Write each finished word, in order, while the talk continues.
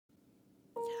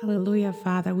Hallelujah,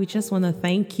 Father. We just want to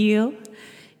thank you.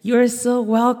 You're so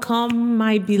welcome,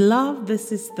 my beloved.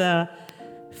 This is the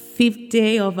 5th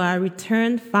day of our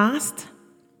return fast.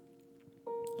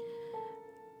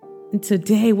 And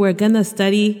today we're going to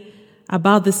study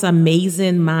about this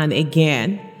amazing man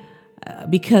again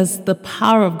because the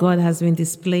power of God has been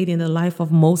displayed in the life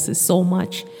of Moses so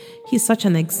much. He's such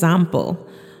an example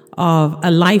of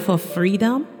a life of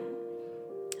freedom.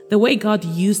 The way God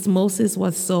used Moses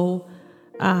was so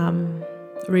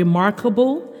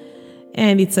remarkable,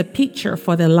 and it's a picture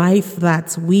for the life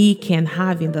that we can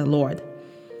have in the Lord.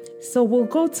 So we'll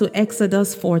go to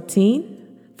Exodus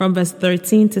 14 from verse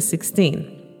 13 to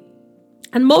 16.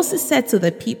 And Moses said to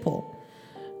the people,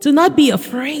 "Do not be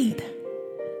afraid.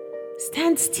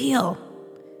 Stand still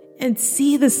and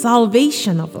see the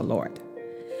salvation of the Lord,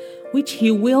 which he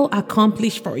will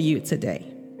accomplish for you today.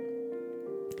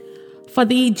 For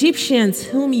the Egyptians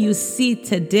whom you see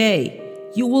today,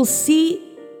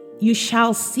 you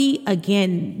shall see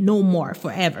again no more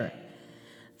forever.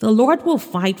 The Lord will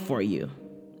fight for you,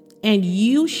 and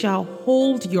you shall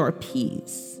hold your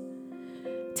peace."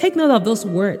 Take note of those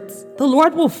words. The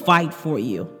Lord will fight for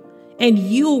you, and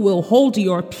you will hold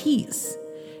your peace.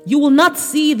 You will not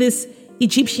see these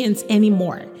Egyptians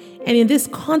anymore. And in this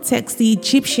context, the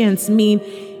Egyptians mean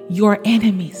your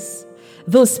enemies,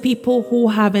 those people who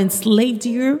have enslaved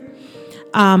you,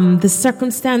 the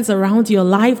circumstance around your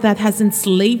life that has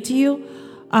enslaved you,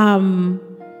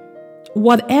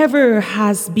 whatever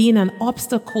has been an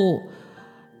obstacle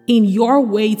in your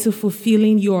way to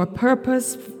fulfilling your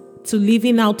purpose, to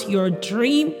living out your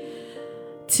dream,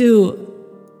 to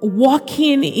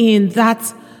walking in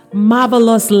that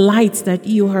marvelous light that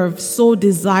you have so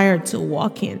desired to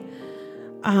walk in.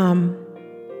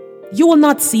 You will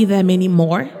not see them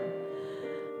anymore.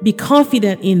 Be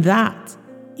confident in that.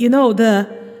 You know, the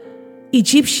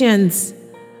Egyptians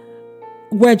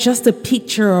were just a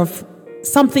picture of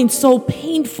something so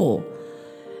painful.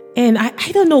 And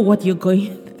I don't know what you're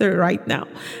going through right now.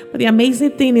 But the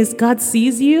amazing thing is God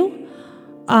sees you.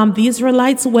 The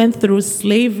Israelites went through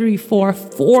slavery for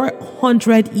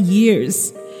 400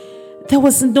 years. There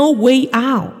was no way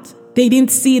out. They didn't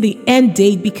see the end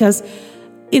date because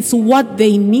it's what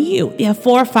they knew. Their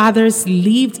forefathers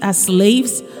lived as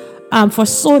slaves for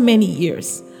so many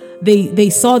years. They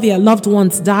saw their loved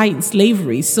ones die in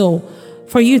slavery. So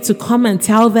for you to come and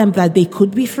tell them that they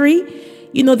could be free,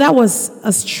 that was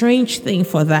a strange thing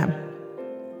for them.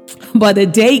 But the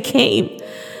day came.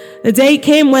 The day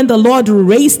came when the Lord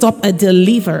raised up a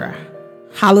deliverer.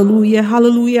 Hallelujah,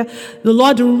 hallelujah. The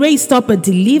Lord raised up a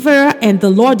deliverer, and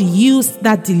the Lord used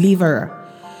that deliverer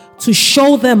to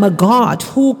show them a God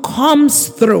who comes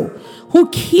through, who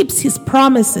keeps his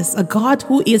promises, a God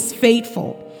who is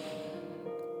faithful.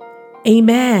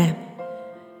 Amen.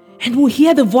 And we'll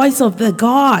hear the voice of the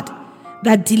God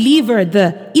that delivered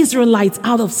the Israelites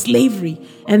out of slavery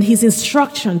and his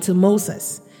instruction to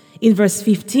Moses. In verse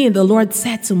 15, the Lord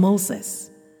said to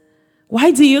Moses, "Why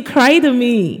do you cry to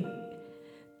me?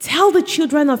 Tell the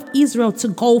children of Israel to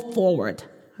go forward."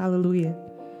 Hallelujah.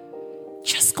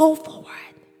 Just go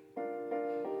forward.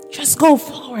 Just go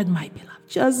forward, my beloved.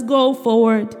 Just go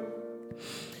forward.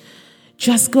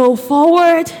 Just go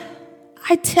forward.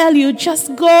 I tell you,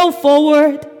 just go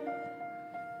forward.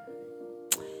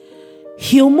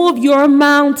 He'll move your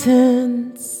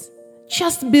mountains.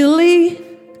 Just believe.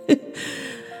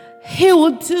 He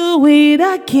will do it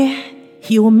again.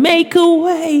 He will make a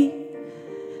way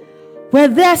where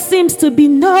there seems to be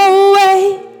no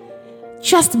way.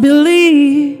 Just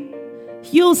believe.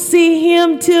 You'll see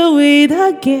him do it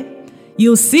again.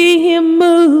 You'll see him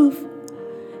move.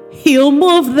 He'll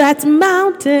move that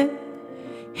mountain,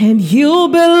 and you'll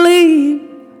believe.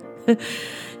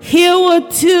 He will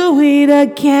do it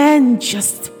again.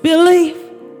 Just believe.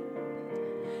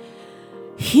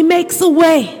 He makes a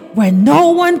way where no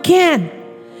one can.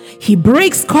 He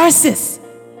breaks curses.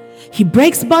 He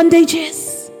breaks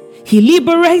bondages. He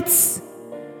liberates.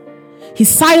 He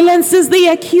silences the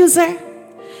accuser.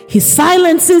 He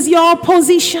silences your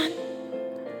opposition.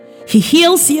 He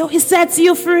heals you. He sets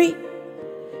you free.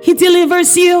 He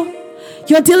delivers you.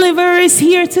 Your deliverer is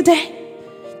here today.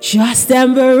 Just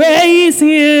embrace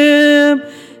him.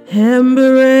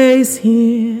 Embrace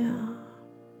him.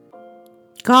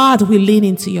 God will lean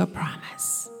into your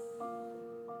promise.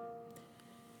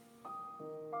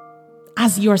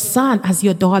 As your son, as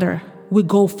your daughter, we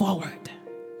go forward.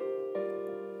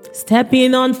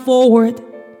 Stepping on forward.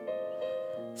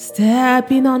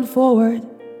 Stepping on forward.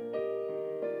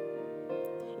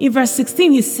 In verse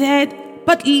 16, he said,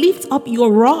 "But lift up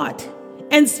your rod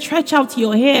and stretch out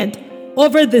your hand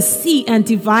over the sea and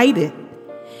divide it,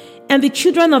 and the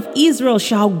children of Israel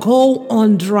shall go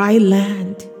on dry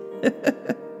land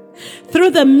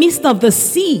through the midst of the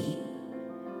sea.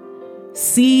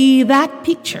 See that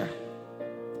picture?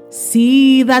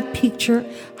 See that picture?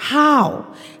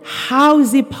 How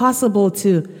is it possible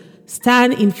to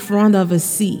stand in front of a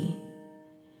sea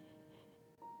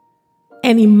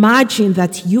and imagine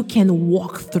that you can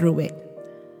walk through it?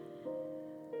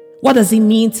 What does it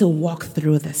mean to walk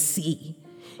through the sea?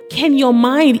 Can your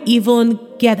mind even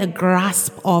get a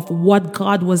grasp of what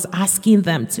God was asking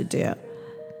them to do?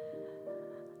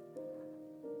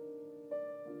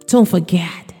 Don't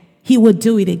forget, He will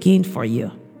do it again for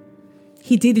you.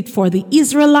 He did it for the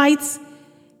Israelites.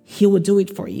 He will do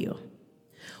it for you.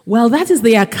 Well, that is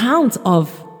the account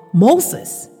of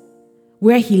Moses,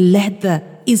 where he led the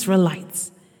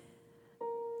Israelites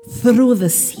through the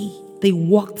sea. They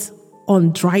walked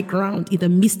on dry ground in the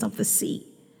midst of the sea.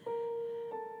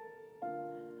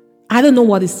 I don't know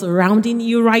what is surrounding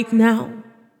you right now.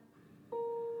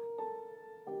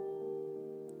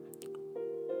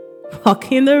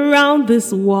 Walking around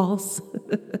these walls.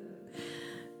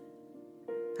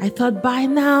 I thought by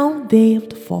now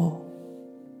they'd fall.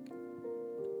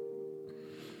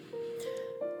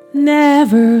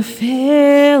 Never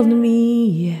failed me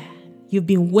yet. You've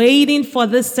been waiting for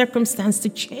this circumstance to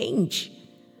change.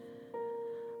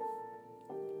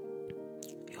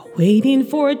 You're waiting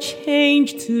for a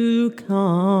change to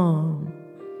come,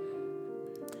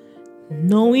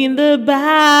 knowing the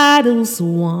battle's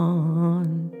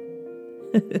won.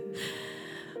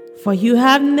 For you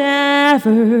have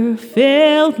never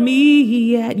failed me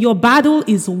yet. Your battle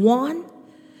is won,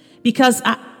 because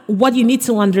what you need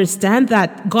to understand,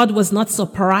 that God was not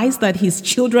surprised that his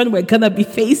children were going to be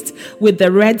faced with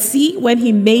the Red Sea when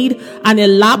he made an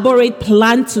elaborate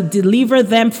plan to deliver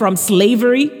them from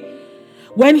slavery.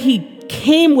 When he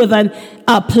came with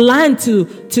a plan to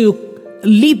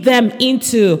lead them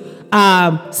into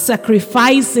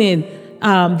sacrificing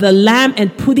the lamb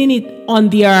and putting it on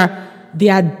their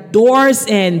doors,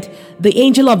 and the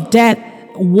angel of death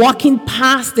walking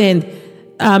past and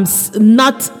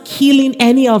not killing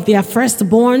any of their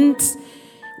firstborns.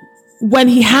 When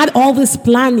he had all this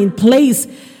plan in place,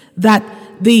 that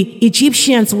the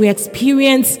Egyptians will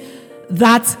experience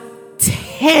that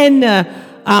 10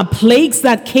 plagues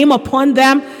that came upon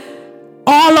them,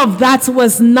 all of that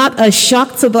was not a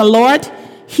shock to the Lord.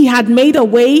 He had made a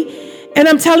way. And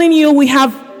I'm telling you, we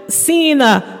have seen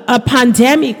a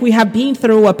pandemic. We have been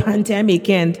through a pandemic,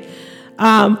 and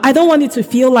I don't want it to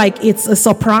feel like it's a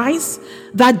surprise.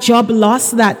 That job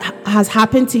loss that has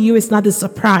happened to you is not a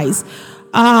surprise.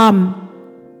 That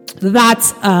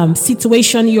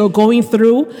situation you're going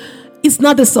through is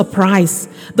not a surprise.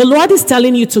 The Lord is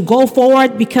telling you to go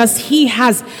forward, because he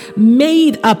has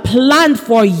made a plan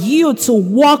for you to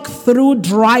walk through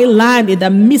dry land in the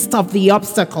midst of the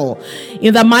obstacle.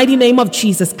 In the mighty name of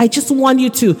Jesus, I just want you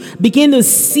to begin to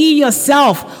see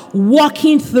yourself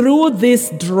walking through this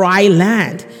dry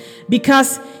land,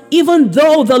 because even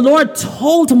though the Lord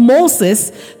told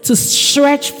Moses to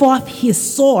stretch forth his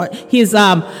sword, his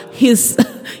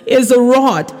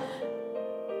rod,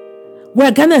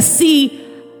 we're gonna see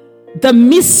the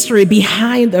mystery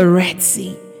behind the Red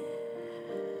Sea.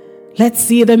 Let's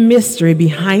see the mystery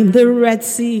behind the Red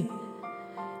Sea.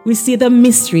 We see the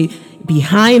mystery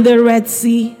behind the Red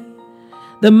Sea.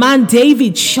 The man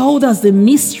David showed us the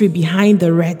mystery behind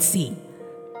the Red Sea.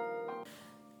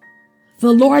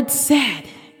 The Lord said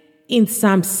in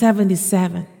Psalm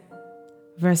 77,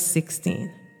 verse 16,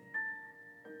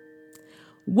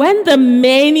 when the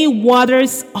many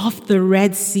waters of the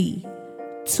Red Sea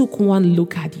took one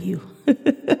look at you,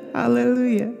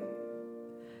 hallelujah,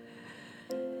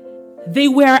 they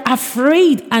were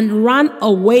afraid and ran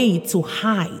away to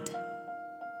hide,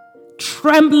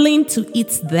 trembling to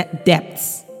its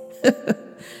depths.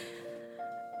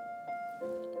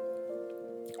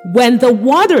 When the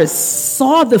waters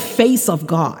saw the face of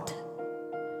God,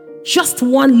 just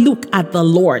one look at the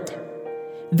Lord,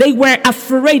 they were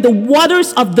afraid. The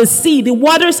waters of the sea, the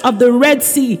waters of the Red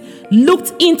Sea,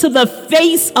 looked into the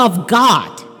face of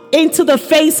God, into the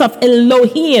face of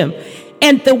Elohim,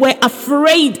 and they were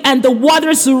afraid, and the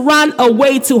waters ran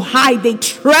away to hide. They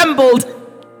trembled.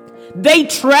 They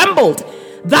trembled.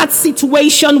 That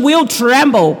situation will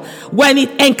tremble. When it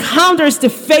encounters the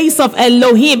face of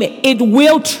Elohim, it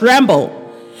will tremble.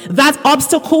 That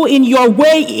obstacle in your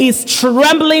way is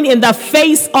trembling in the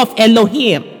face of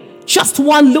Elohim. Just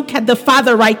one look at the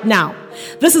Father right now.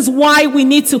 This is why we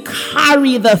need to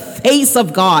carry the face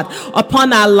of God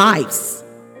upon our lives.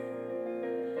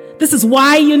 This is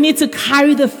why you need to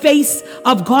carry the face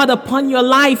of God upon your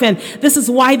life. And this is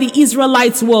why the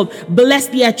Israelites will bless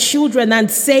their children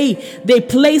and say they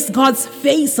place God's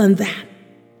face on them.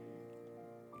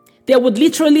 They would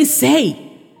literally say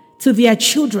to their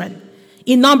children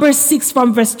in Numbers 6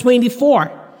 from verse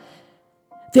 24,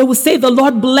 they will say, the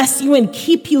Lord bless you and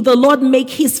keep you. The Lord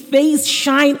make his face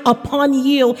shine upon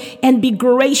you and be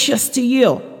gracious to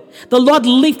you. The Lord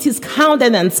lift his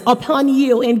countenance upon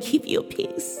you and give you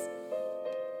peace.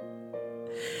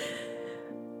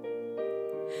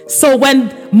 So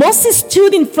when Moses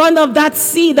stood in front of that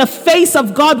sea, the face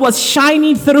of God was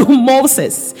shining through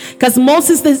Moses, because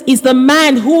Moses is the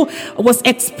man who was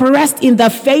expressed in the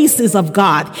faces of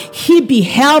God. He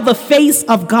beheld the face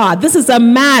of God. This is a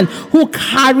man who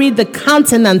carried the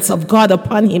countenance of God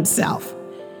upon himself.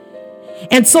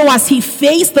 And so as he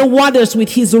faced the waters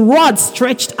with his rod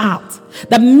stretched out,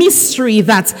 the mystery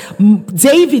that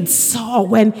David saw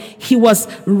when he was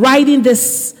writing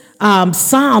this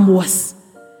psalm was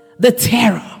the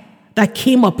terror that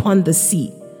came upon the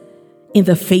sea in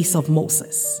the face of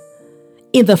Moses,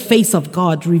 in the face of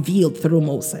God revealed through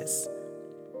Moses.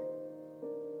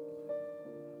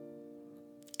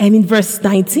 And in verse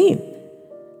 19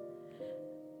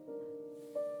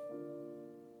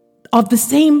 of the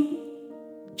same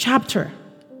chapter,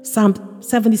 Psalm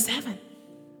 77,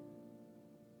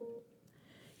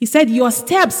 he said, your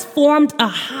steps formed a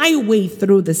highway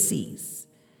through the seas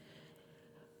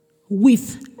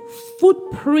with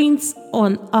footprints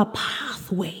on a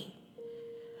pathway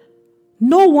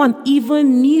no one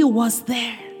even knew was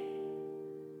there.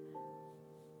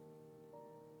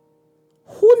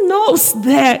 Who knows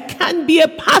there can be a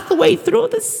pathway through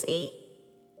the sea?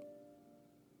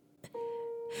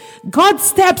 God's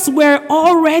steps were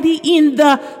already in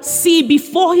the sea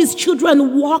before his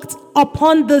children walked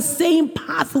upon the same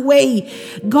pathway.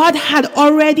 God had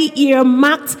already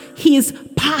earmarked his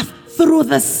path through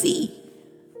the sea.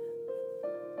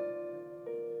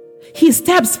 His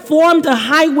steps formed a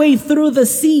highway through the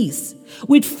seas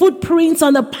with footprints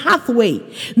on the pathway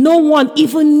no one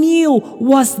even knew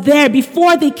was there.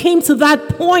 Before they came to that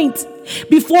point,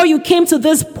 before you came to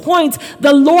this point,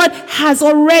 the Lord has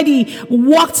already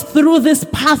walked through this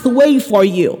pathway for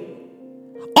you.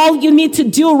 All you need to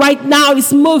do right now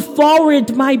is move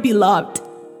forward, my beloved.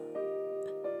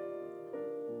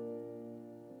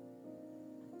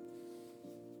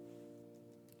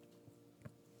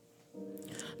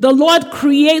 The Lord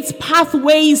creates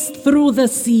pathways through the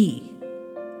sea.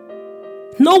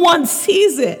 No one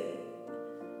sees it,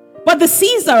 but the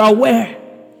seas are aware.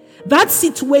 That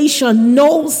situation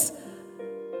knows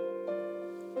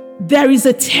there is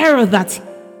a terror that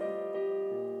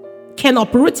can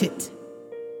uproot it.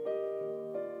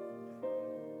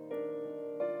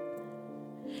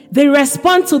 They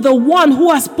respond to the one who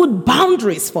has put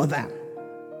boundaries for them.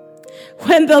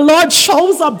 When the Lord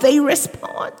shows up, they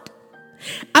respond.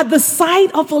 At the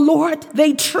sight of the Lord,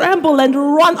 they tremble and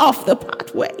run off the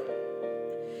pathway.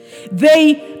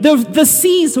 The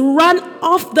seas run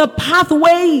off the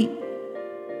pathway.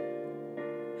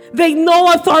 They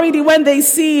know authority when they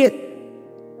see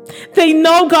it. They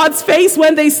know God's face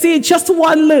when they see it. Just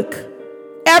one look,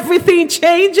 everything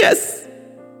changes.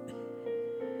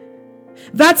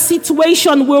 That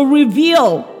situation will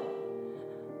reveal.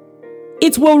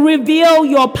 It will reveal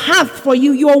your path for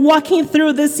you. You're walking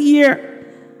through this year.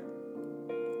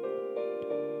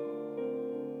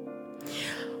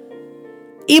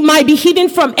 It might be hidden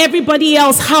from everybody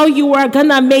else how you are going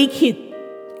to make it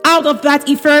out of that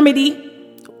infirmity,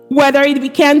 whether it be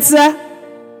cancer,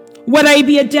 whether it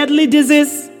be a deadly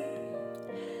disease.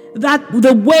 That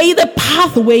the way, the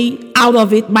pathway out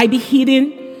of it might be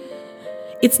hidden.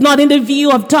 It's not in the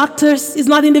view of doctors. It's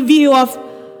not in the view of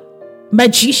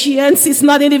magicians. It's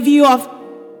not in the view of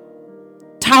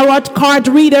tarot card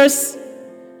readers.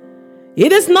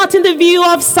 It is not in the view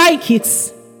of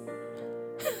psychics.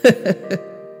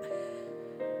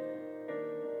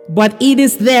 But it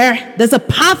is there. There's a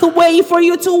pathway for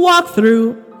you to walk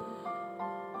through.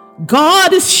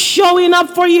 God is showing up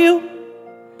for you.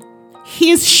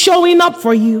 He is showing up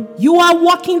for you. You are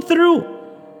walking through.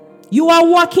 You are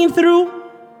walking through.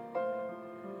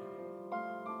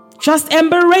 Just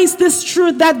embrace this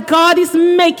truth that God is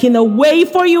making a way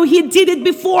for you. He did it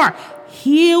before.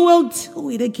 He will do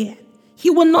it again. He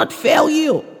will not fail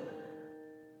you.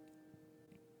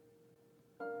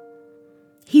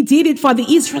 He did it for the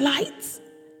Israelites.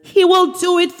 He will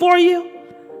do it for you.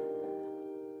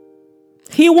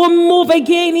 He will move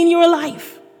again in your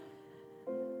life.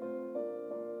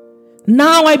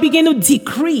 Now I begin to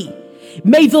decree,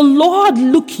 may the Lord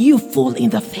look you full in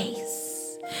the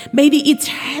face. May the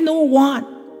Eternal One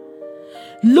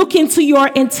look into your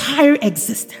entire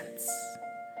existence.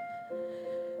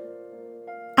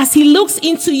 As he looks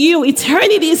into you,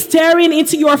 eternity is staring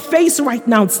into your face right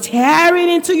now, staring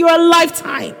into your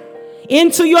lifetime,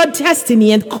 into your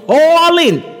destiny, and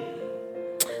calling.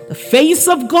 The face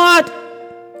of God,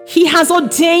 he has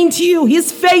ordained you.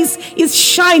 His face is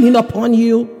shining upon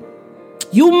you.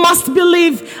 You must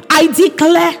believe. I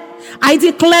declare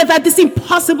that this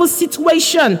impossible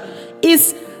situation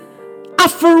is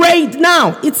afraid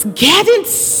now. It's getting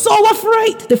so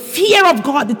afraid. The fear of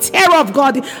God, the terror of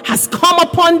God has come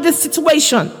upon this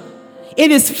situation. It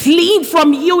is fleeing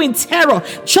from you in terror,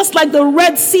 just like the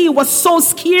Red Sea was so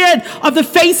scared of the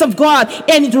face of God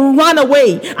and it ran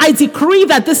away. I decree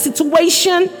that this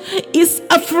situation is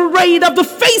afraid of the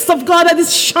face of God that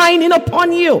is shining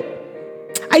upon you.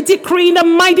 I decree in the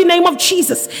mighty name of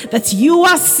Jesus that you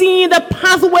are seeing the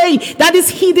pathway that is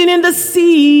hidden in the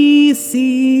sea.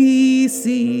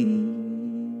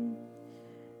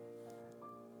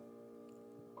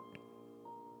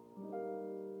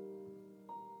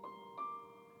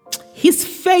 His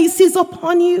face is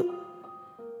upon you.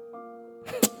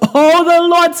 Oh, the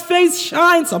Lord's face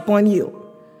shines upon you.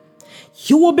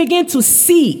 You will begin to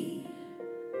see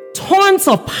tons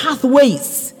of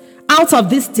pathways out of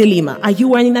this dilemma. Are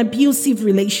you in an abusive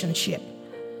relationship?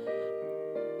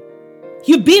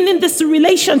 You've been in this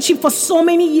relationship for so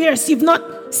many years. You've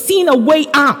not seen a way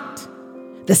out.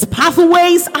 There's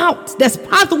pathways out. There's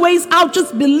pathways out.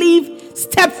 Just believe.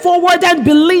 Step forward and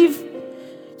believe.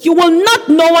 You will not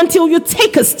know until you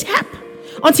take a step.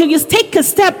 Until you take a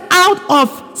step out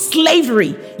of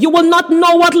slavery. You will not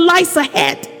know what lies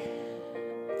ahead.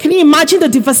 Can you imagine the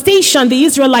devastation the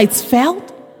Israelites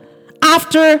felt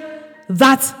after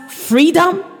that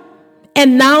freedom?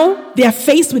 And now they are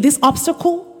faced with this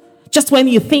obstacle just when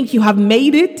you think you have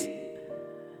made it.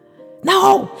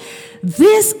 No,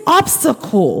 this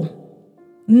obstacle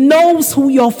knows who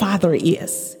your father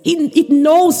is. It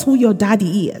knows who your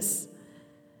daddy is.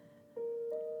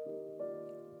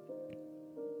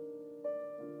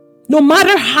 No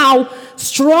matter how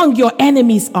strong your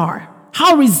enemies are,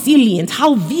 how resilient,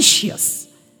 how vicious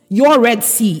your Red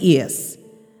Sea is,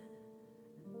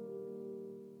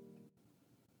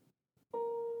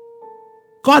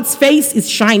 God's face is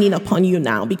shining upon you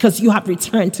now because you have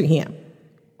returned to him.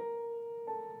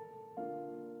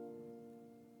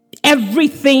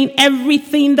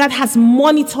 Everything that has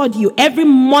monitored you, every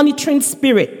monitoring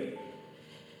spirit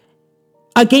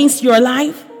against your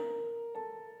life,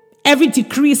 every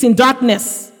decrease in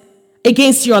darkness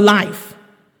against your life,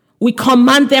 we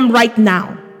command them right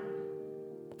now.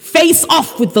 Face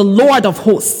off with the Lord of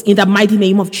hosts in the mighty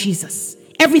name of Jesus.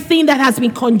 Everything that has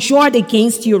been conjured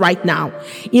against you right now,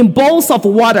 in bowls of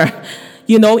water,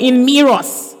 in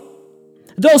mirrors,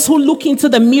 those who look into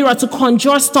the mirror to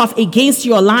conjure stuff against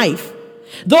your life,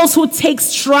 those who take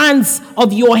strands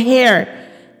of your hair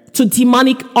to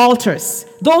demonic altars,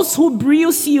 those who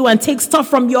bruise you and take stuff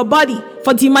from your body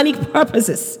for demonic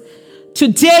purposes.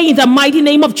 Today, in the mighty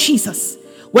name of Jesus,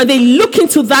 when they look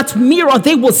into that mirror,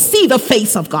 they will see the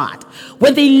face of God.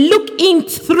 When they look in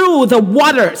through the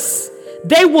waters,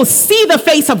 they will see the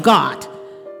face of God.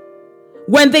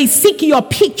 When they seek your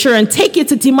picture and take it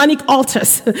to demonic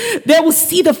altars, they will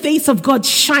see the face of God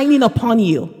shining upon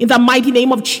you in the mighty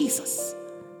name of Jesus.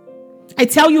 I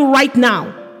tell you right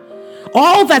now,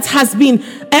 all that has been,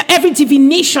 every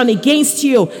divination against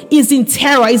you is in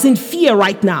terror, is in fear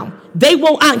right now. They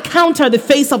will encounter the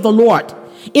face of the Lord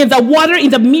in the water,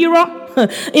 in the mirror,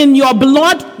 in your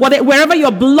blood, wherever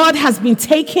your blood has been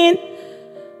taken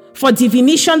for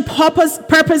divination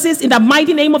purposes, in the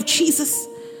mighty name of Jesus.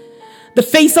 The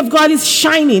face of God is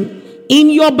shining in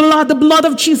your blood. The blood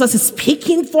of Jesus is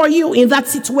speaking for you in that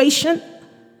situation.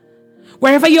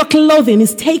 Wherever your clothing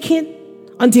is taken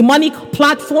on demonic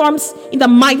platforms, in the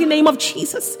mighty name of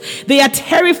Jesus, they are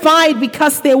terrified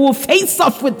because they will face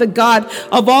off with the God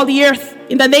of all the earth.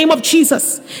 In the name of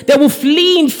Jesus, they will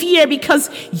flee in fear because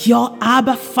your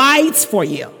Abba fights for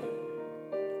you.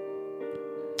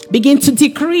 Begin to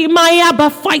decree, my Abba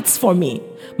fights for me.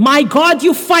 My God,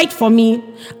 you fight for me.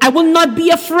 I will not be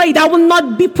afraid. I will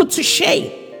not be put to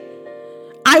shame.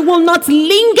 I will not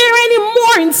linger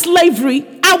anymore in slavery.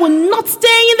 I will not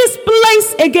stay in this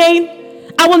place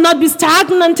again. I will not be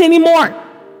stagnant anymore.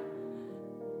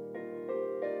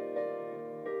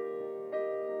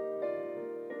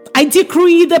 I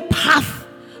decree the path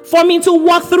for me to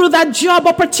walk through that job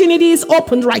opportunity is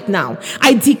open right now.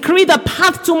 I decree the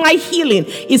path to my healing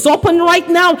is open right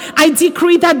now. I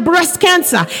decree that breast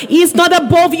cancer is not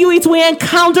above you. It will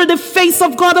encounter the face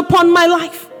of God upon my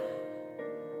life.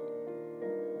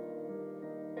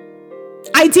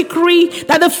 I decree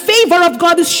that the favor of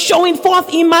God is showing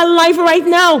forth in my life right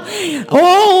now.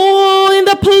 Oh, in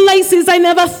the places I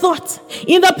never thought,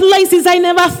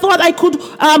 I could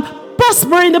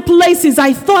prosper, in the places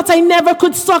I thought I never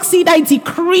could succeed, I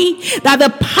decree that the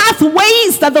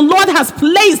pathways that the Lord has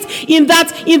placed in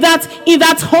that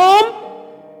home,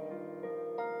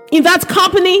 in that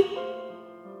company,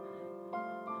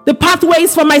 the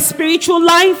pathways for my spiritual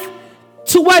life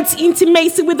towards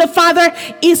intimacy with the Father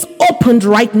is opened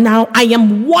right now. I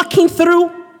am walking through.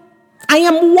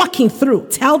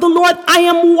 Tell the Lord, I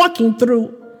am walking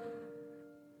through.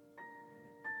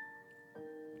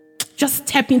 Just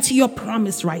step into your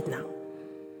promise right now.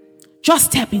 Just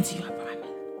step into your promise.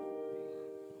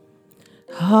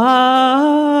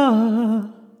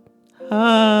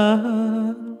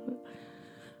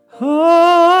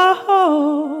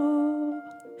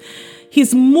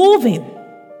 He's moving.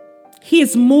 He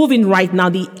is moving right now.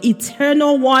 The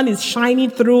eternal one is shining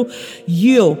through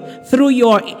you, through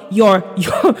your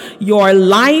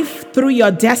life, through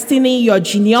your destiny, your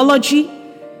genealogy.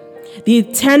 The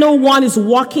eternal one is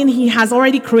walking. He has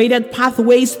already created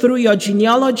pathways through your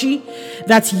genealogy,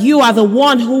 that you are the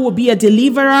one who will be a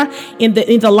deliverer in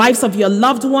the lives of your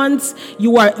loved ones.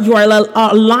 You are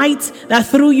a light, that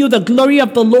through you the glory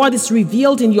of the Lord is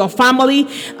revealed in your family.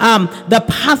 The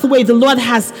pathway the Lord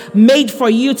has made for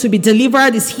you to be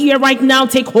delivered is here right now.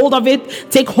 Take hold of it.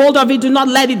 Do not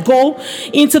let it go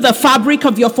into the fabric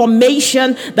of your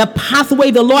formation. The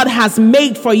pathway the Lord has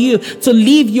made for you to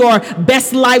live your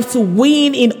best life, to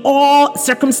win in all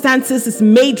circumstances, is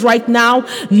made right now.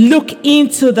 Look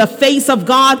into the face of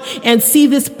God and see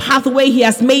this pathway He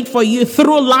has made for you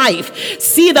through life.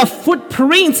 See the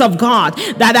footprints of God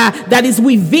that is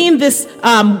within this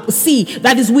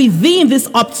that is within this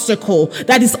obstacle,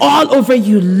 that is all over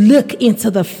you. Look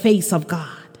into the face of God.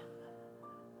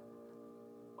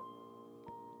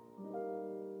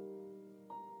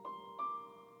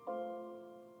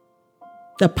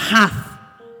 The path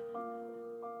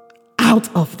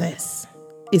out of this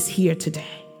is here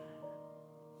today.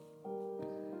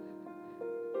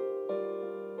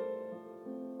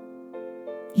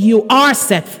 You are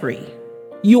set free.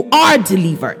 You are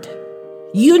delivered.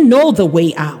 You know the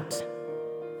way out.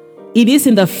 It is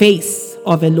in the face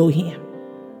of Elohim.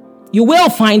 You will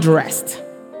find rest.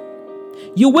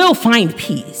 You will find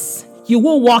peace. You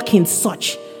will walk in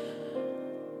such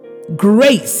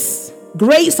grace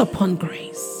upon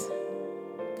grace.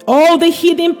 All the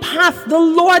hidden path the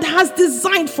Lord has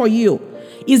designed for you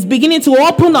is beginning to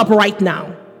open up right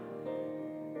now.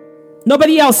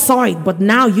 Nobody else saw it, but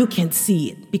now you can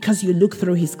see it because you look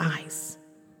through His eyes.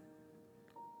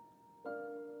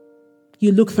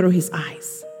 You look through His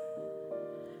eyes.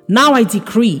 Now I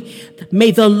decree,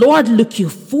 may the Lord look you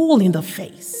full in the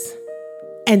face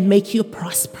and make you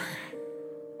prosper.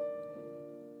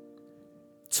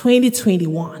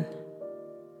 2021.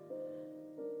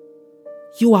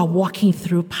 You are walking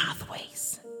through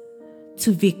pathways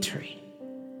to victory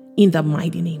in the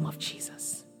mighty name of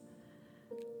Jesus.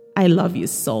 I love you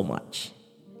so much.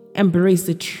 Embrace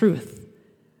the truth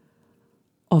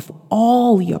of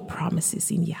all your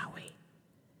promises in Yahweh.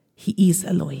 He is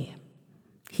Elohim.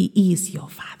 He is your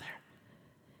Father.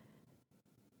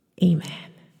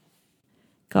 Amen.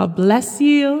 God bless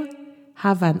you.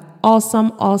 Have an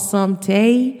awesome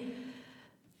day.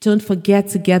 Don't forget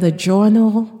to get a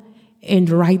journal and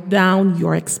write down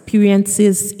your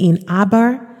experiences in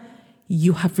Abba.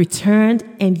 You have returned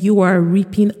and you are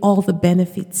reaping all the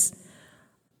benefits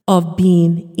of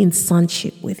being in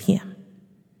sonship with Him.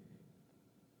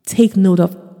 Take note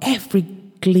of every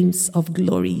glimpse of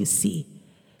glory you see.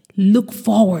 Look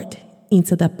forward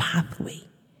into the pathway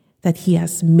that He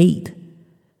has made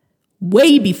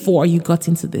way before you got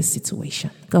into this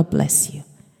situation. God bless you.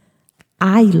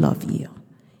 I love you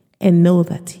and know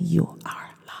that you are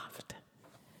loved.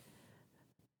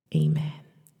 Amen.